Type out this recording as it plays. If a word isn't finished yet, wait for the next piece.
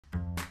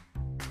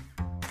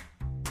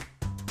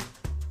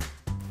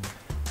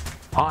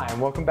Hi,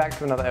 and welcome back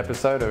to another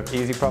episode of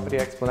Easy Property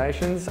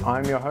Explanations.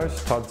 I'm your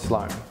host, Todd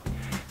Sloan.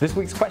 This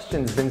week's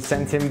question has been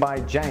sent in by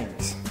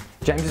James.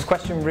 James's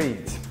question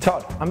reads,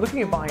 Todd, I'm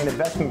looking at buying an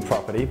investment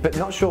property, but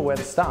not sure where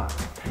to start.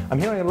 I'm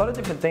hearing a lot of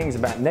different things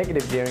about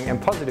negative gearing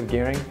and positive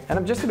gearing, and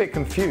I'm just a bit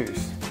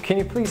confused. Can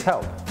you please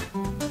help?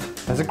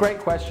 That's a great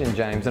question,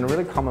 James, and a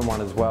really common one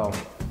as well.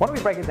 Why don't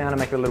we break it down and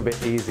make it a little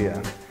bit easier?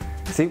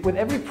 See, with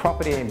every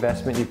property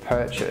investment you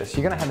purchase,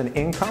 you're going to have an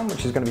income,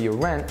 which is going to be your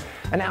rent,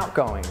 and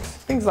outgoings.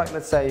 Things like,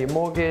 let's say, your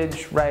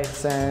mortgage,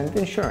 rates, and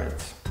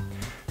insurance.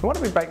 So why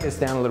don't we break this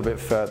down a little bit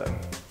further?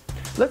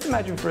 Let's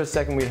imagine for a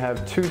second we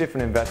have two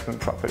different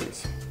investment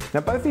properties. Now,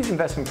 both these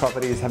investment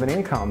properties have an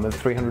income of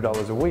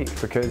 $300 a week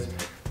because,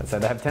 let's say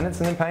they have tenants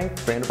and they're paying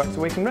 $300 a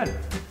week in rent.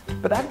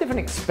 But they have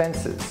different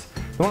expenses.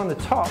 The one on the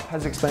top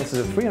has expenses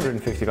of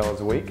 $350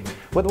 a week,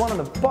 while the one on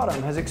the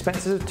bottom has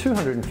expenses of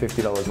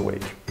 $250 a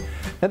week.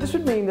 Now this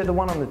would mean that the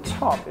one on the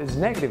top is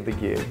negatively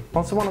geared,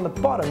 whilst the one on the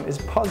bottom is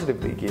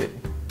positively geared.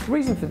 The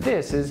reason for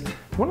this is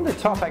the one on the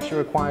top actually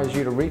requires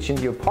you to reach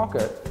into your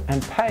pocket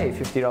and pay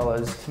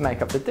 $50 to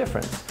make up the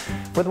difference,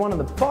 where the one on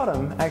the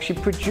bottom actually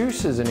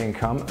produces an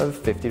income of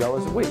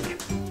 $50 a week.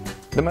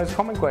 The most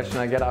common question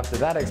I get after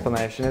that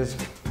explanation is,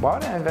 why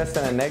would I invest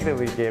in a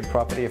negatively geared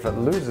property if it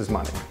loses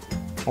money?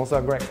 Also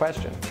a great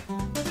question.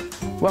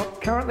 Well,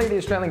 currently the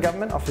Australian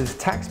government offers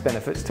tax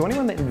benefits to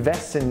anyone that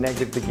invests in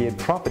negatively geared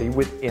property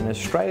within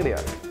Australia.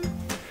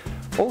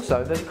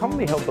 Also, there's a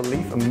commonly held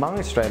belief among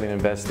Australian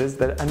investors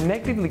that a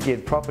negatively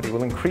geared property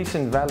will increase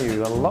in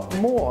value a lot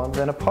more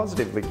than a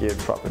positively geared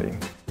property.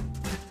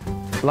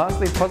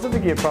 Lastly, positively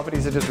geared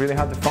properties are just really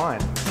hard to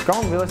find. Go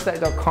on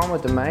realestate.com or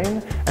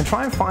Domain and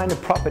try and find a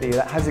property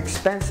that has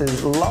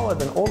expenses lower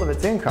than all of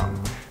its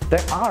income.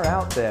 They are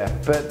out there,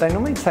 but they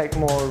normally take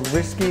more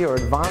risky or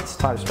advanced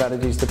type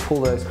strategies to pull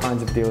those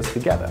kinds of deals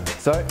together.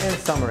 So in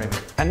summary,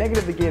 a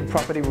negatively geared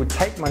property will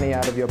take money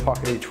out of your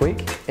pocket each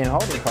week, in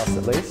holding costs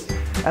at least,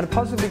 and a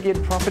positively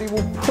geared property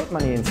will put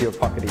money into your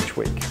pocket each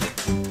week.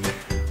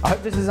 I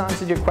hope this has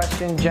answered your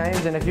question,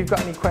 James, and if you've got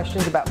any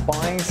questions about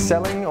buying,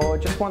 selling, or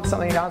just want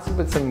something answered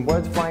with some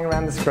words flying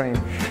around the screen,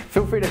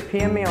 feel free to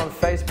PM me on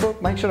Facebook.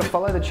 Make sure to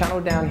follow the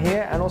channel down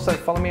here and also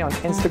follow me on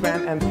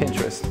Instagram and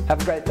Pinterest.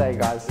 Have a great day,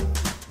 guys.